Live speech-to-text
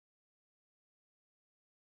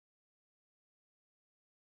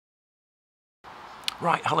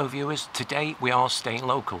Right, hello viewers. Today we are staying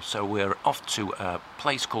local, so we're off to a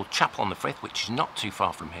place called Chapel-en-le-Frith, which is not too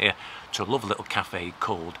far from here, to a lovely little cafe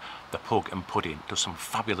called the Pug and Pudding. Does some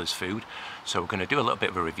fabulous food, so we're going to do a little bit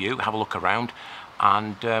of a review, have a look around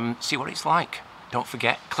and see what it's like. Don't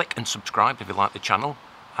forget, click and subscribe if you like the channel,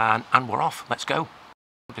 and we're off. Let's go.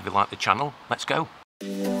 If you like the channel, let's go.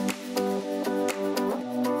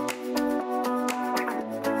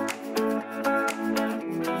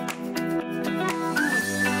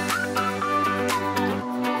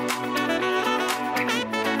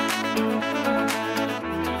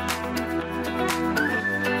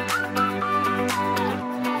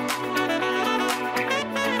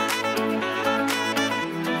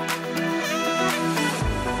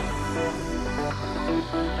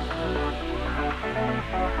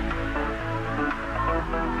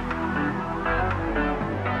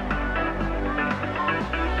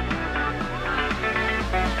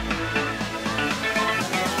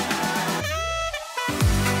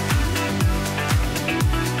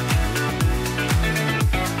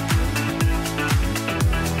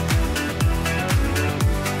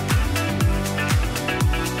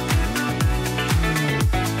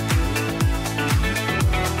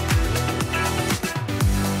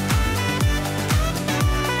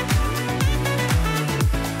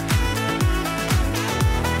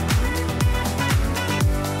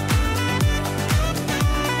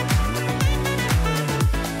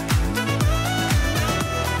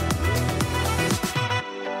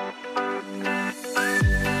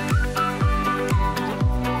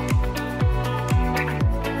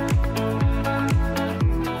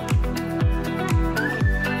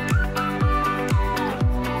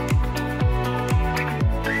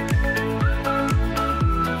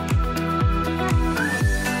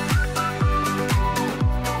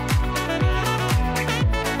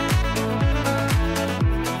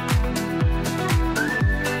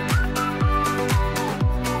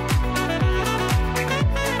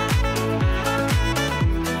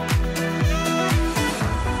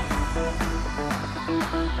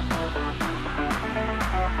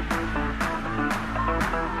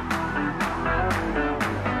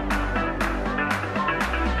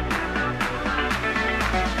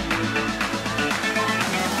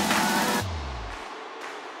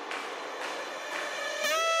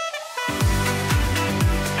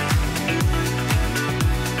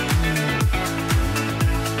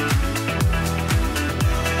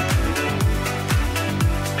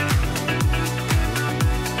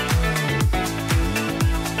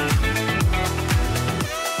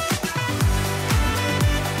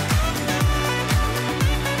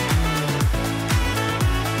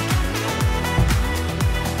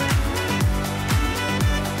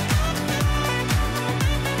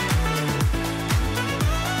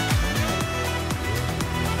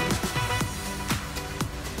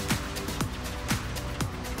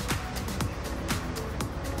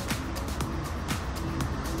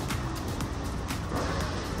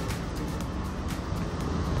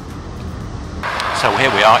 So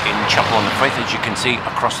here we are in Chapel-en-le-Frith. As you can see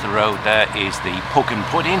across the road there is the Pug and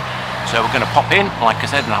Pudding. So we're going to pop in, like I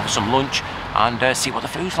said, and have some lunch and see what the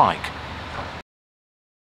food's like.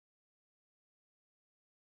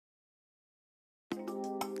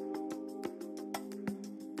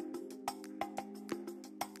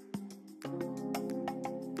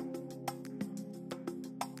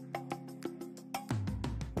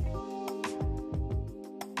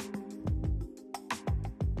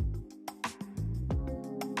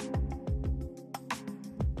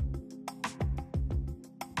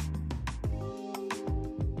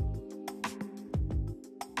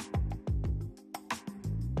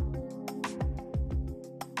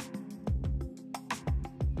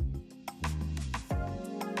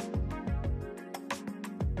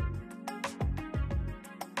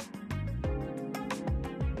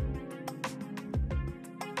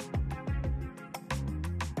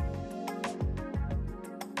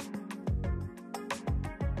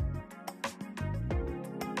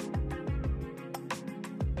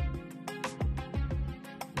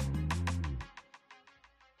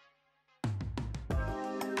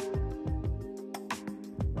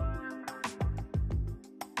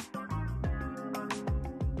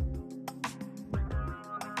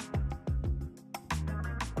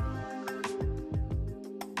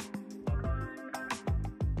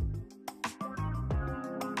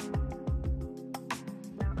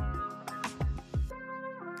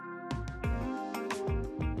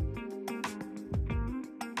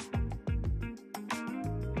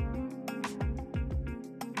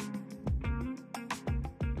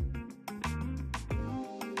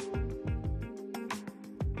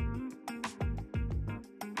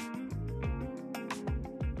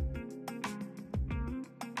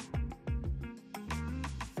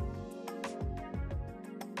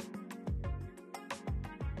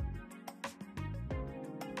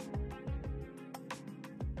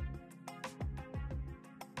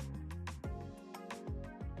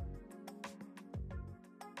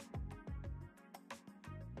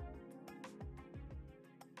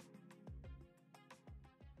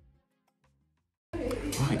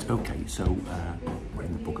 Right, okay, so we're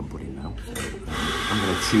in the Pug and Pudding now. So I'm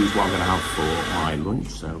going to choose what I'm going to have for my lunch,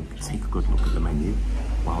 so take a good look at the menu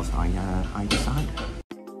whilst I decide.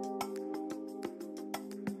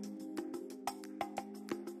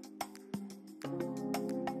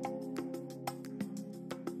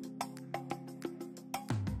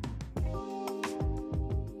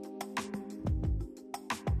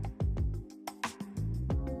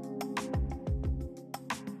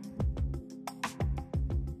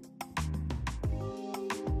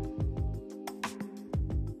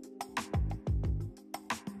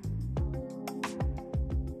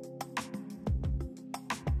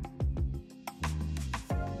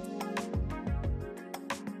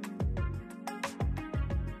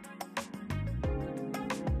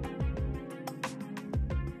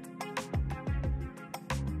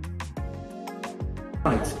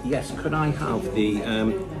 Right, yes, could I have the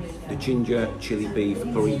ginger chili beef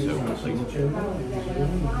burrito, please?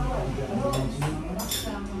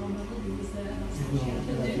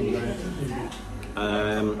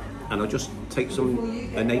 And I'll just take some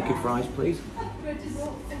naked fries, please.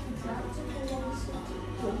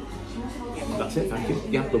 That's it, thank you.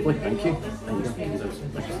 Yeah, lovely, thank you. There you go. Thank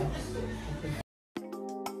you.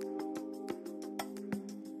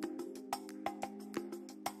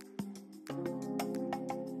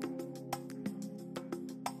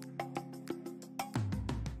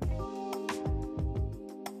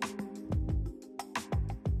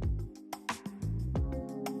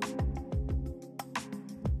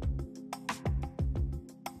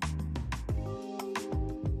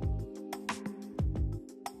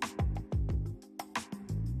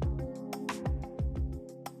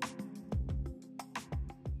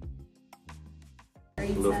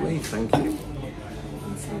 Lovely, thank you.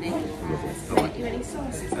 Lovely. All right. You any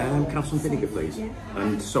sauces? Can I have some vinegar, please? Yeah.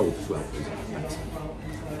 And salt as well, please. Thanks.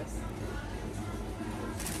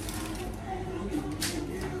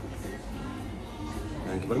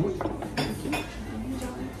 Thank you very much. Thank you.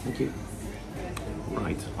 Thank you.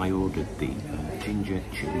 Right, I ordered the ginger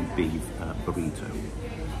chili beef burrito.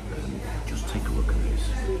 Just take a look at this.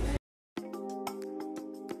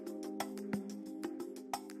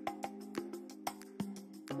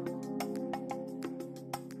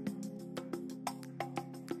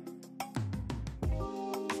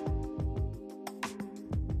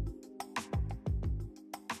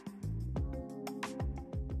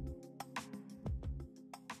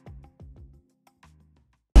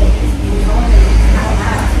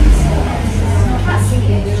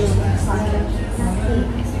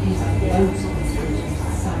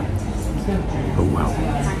 Oh wow,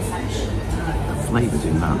 the flavours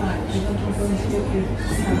in that, you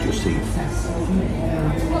can just see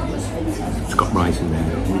it's got rice in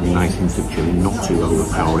there, really nice hint of chilli, not too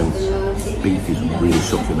overpowering, beef is really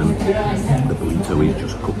succulent, the burrito is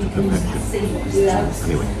just cooked to perfection.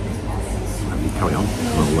 Anyway, let me carry on,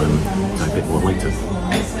 we'll dive a bit more later.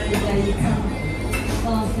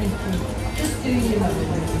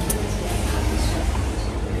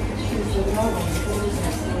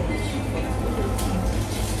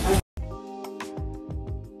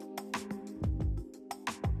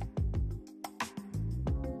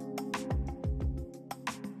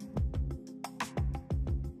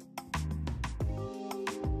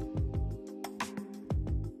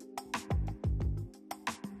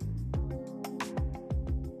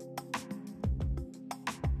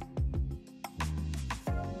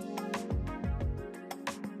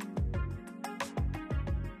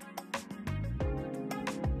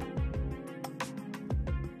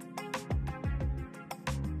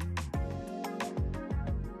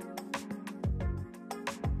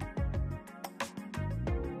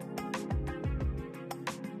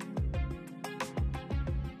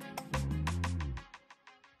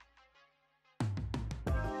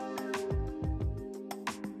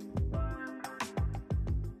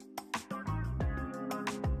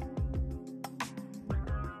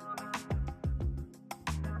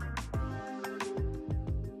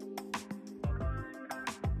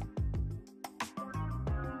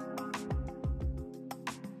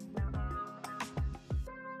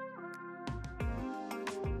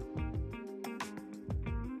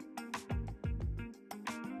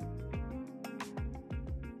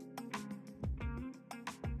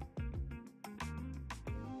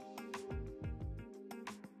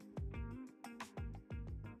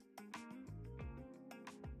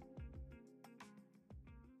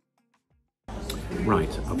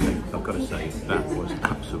 Right, okay, I've got to say, that was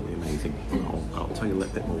absolutely amazing. I'll tell you a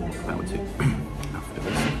little bit more about it after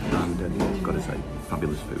this, and I've got to say,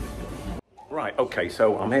 fabulous food. Right. Right, okay,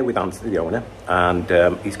 so I'm here with Anthony, the owner,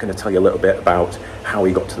 and he's going to tell you a little bit about how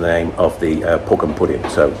he got to the name of the Pug and Pudding.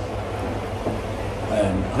 So,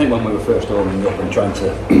 I think when we were first opening up and trying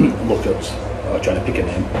to look at, or trying to pick a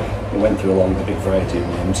name, we went through along a big variety of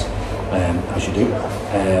names, as you do,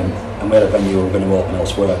 and we had a venue we were going to open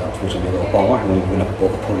elsewhere. That was going to be a little bar, and we were going to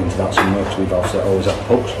put the pug into that somewhere, because we've always had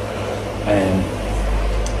Pugs.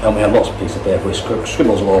 And we had lots of pieces of paper with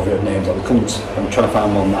scribbles all over it, names that we couldn't. I'm trying to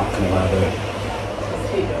find one that kind of either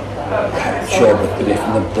showed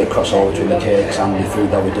the crossover between the cakes and the food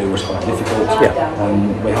that we do was quite difficult.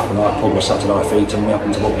 Yeah. We happened, our pug was sat at our feet, and we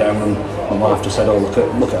happened to look down, and my wife just said, "Oh,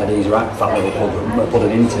 look at Eddie's right, fat little pug, put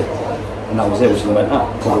it into." And that was it. So we went,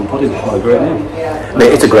 Pug and Pudding, what a great name.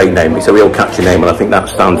 It's a great name. It's a real catchy name, and I think that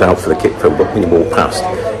stands out for the kid film. But when you walk past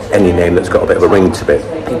any name that's got a bit of a ring to it,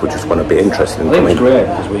 people just want to be interested in coming. I think coming. it's great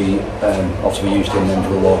because we obviously we used him then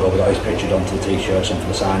for the logo. We got his pictured onto the t-shirts and for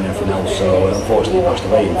the sign and everything else. So unfortunately he passed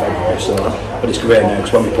away in February. So, but it's great now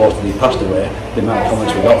because when we posted he passed away, the amount of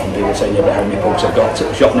comments we got from people saying, "Yeah, but how many pugs have got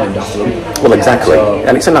a shop named after him?" Well, exactly, so,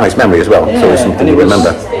 and it's a nice memory as well. Yeah, so it's something you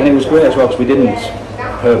remember. And it was great as well because we didn't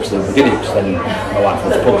purposely begin it, because then my wife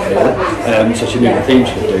was pug really, so she knew the theme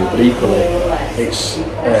she could do. But equally, it's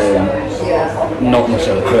not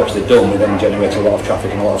necessarily purposely done. We then generate a lot of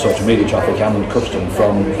traffic and a lot of social media traffic and custom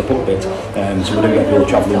from the pug bit. So we do get people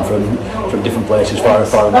travelling from different places far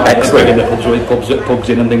and away. Excellent. In the pubs with pugs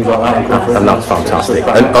in and things like that. And that's fantastic.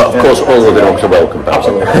 And of course, all of the dogs are welcome.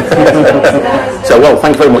 Absolutely. So, well,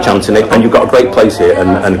 thank you very much, Anthony. And you've got a great place here.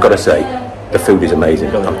 And got to say, the food is amazing.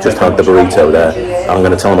 I've just had the burrito there. I'm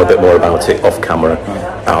going to tell them a bit more about it off camera,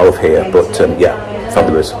 out of here. But yeah,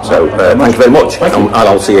 fabulous. So thank you very much. And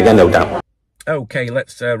I'll see you again, no doubt. Okay,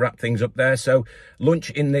 let's wrap things up there. So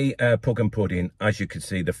lunch in the Pug and Pudding. As you can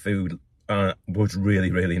see, the food was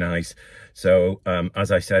really, really nice. So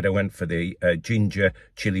as I said, I went for the ginger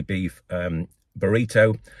chili beef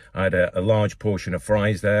burrito. I had a large portion of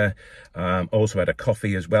fries there. Also had a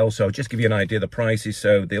coffee as well. So just give you an idea of the prices.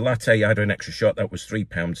 So the latte, I had an extra shot, that was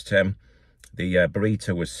 £3.10. The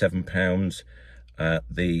burrito was £7.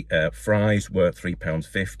 The fries were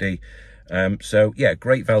 £3.50. So yeah,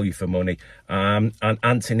 great value for money. And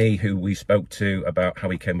Anthony, who we spoke to about how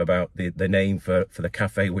he came about the name for the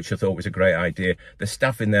cafe, which I thought was a great idea. The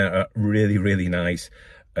staff in there are really, really nice.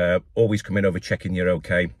 Always coming over, checking you're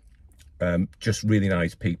okay. Just really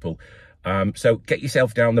nice people. So get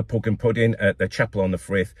yourself down the Pug and Pudding at the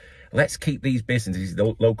Chapel-en-le-Frith. Let's keep these businesses,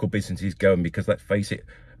 the local businesses, going, because let's face it,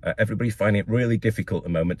 everybody's finding it really difficult at the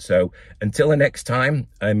moment. So until the next time,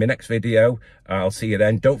 in my next video, I'll see you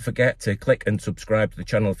then. Don't forget to click and subscribe to the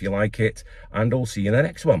channel if you like it, and I'll see you in the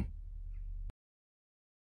next one.